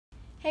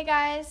Hey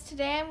guys,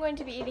 today I'm going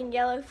to be eating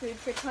yellow food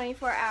for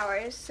 24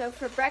 hours. So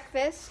for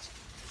breakfast,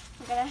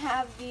 I'm gonna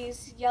have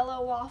these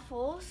yellow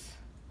waffles.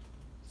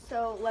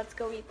 So let's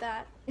go eat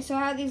that. So I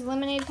have these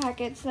lemonade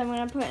packets that I'm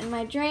gonna put in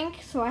my drink,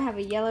 so I have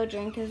a yellow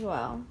drink as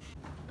well.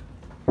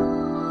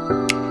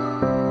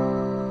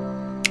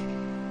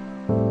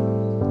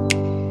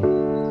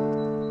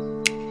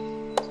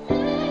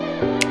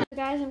 So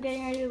guys, I'm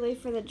getting ready to leave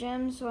for the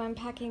gym, so I'm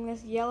packing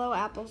this yellow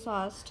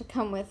applesauce to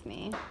come with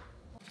me.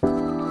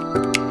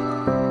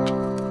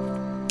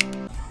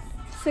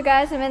 So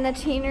guys, I'm in the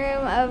teen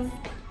room of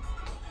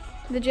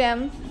the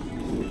gym.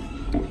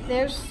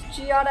 There's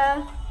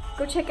Giada.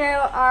 Go check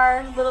out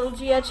our little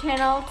Gia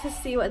channel to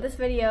see what this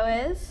video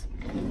is.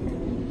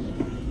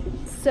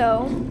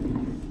 So,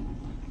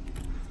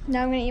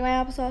 now I'm gonna eat my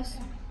applesauce.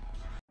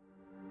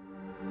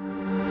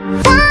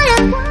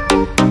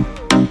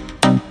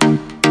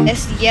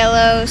 This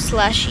yellow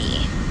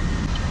slushy.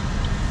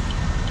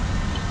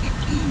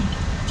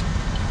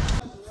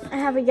 I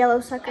have a yellow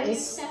sucker.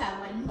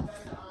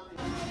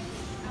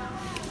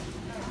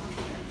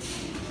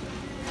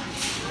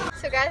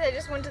 So guys, I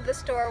just went to the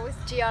store with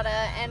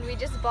Giada and we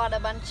just bought a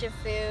bunch of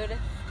food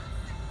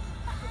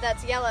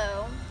that's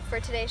yellow for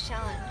today's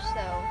challenge.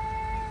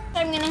 So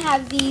I'm gonna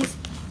have these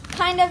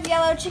kind of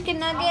yellow chicken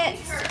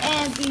nuggets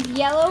and these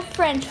yellow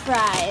French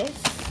fries.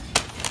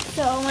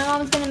 So my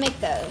mom's gonna make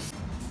those.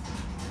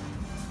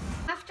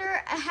 After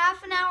a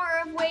half an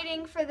hour of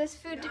waiting for this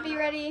food to be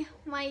ready,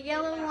 my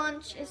yellow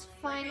lunch is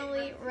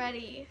finally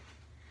ready.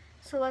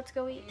 So let's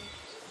go eat.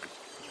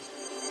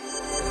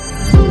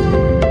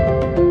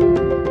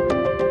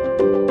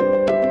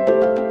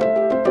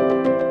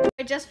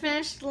 I just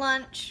finished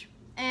lunch,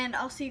 and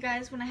I'll see you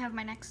guys when I have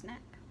my next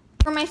snack.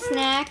 For my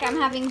snack, I'm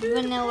having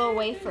vanilla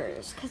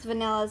wafers, because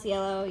vanilla is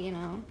yellow, you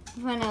know.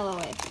 Vanilla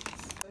wafers.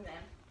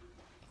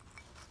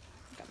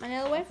 Got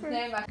vanilla wafers.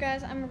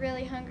 Guys, I'm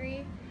really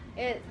hungry.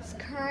 It's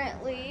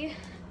currently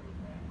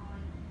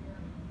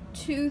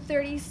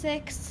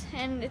 2:36,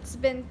 and it's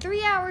been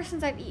 3 hours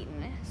since I've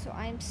eaten, so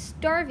I'm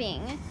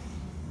starving.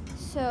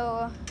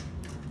 So,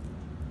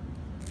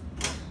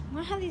 I'm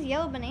gonna have these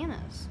yellow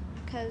bananas,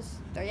 because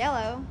they're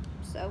yellow.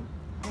 So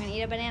I'm gonna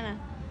eat a banana.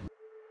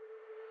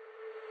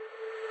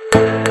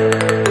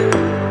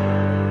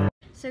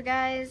 So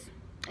guys,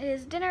 it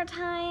is dinner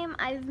time.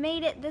 I've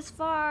made it this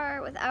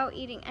far without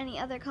eating any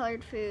other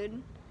colored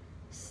food.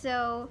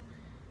 So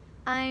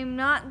I'm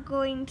not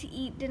going to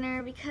eat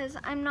dinner because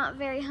I'm not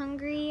very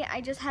hungry.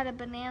 I just had a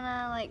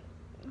banana like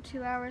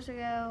 2 hours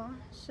ago,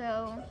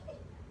 so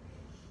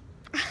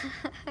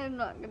I'm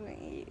not gonna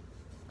eat.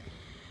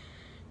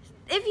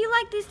 If you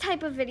like these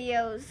type of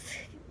videos,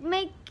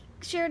 make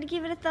sure to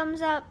give it a thumbs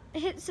up,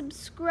 hit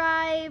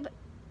subscribe,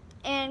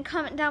 and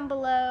comment down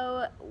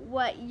below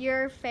what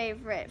your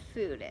favorite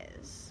food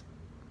is.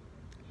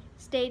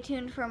 Stay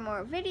tuned for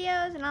more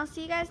videos, and I'll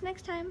see you guys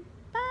next time.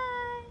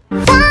 Bye!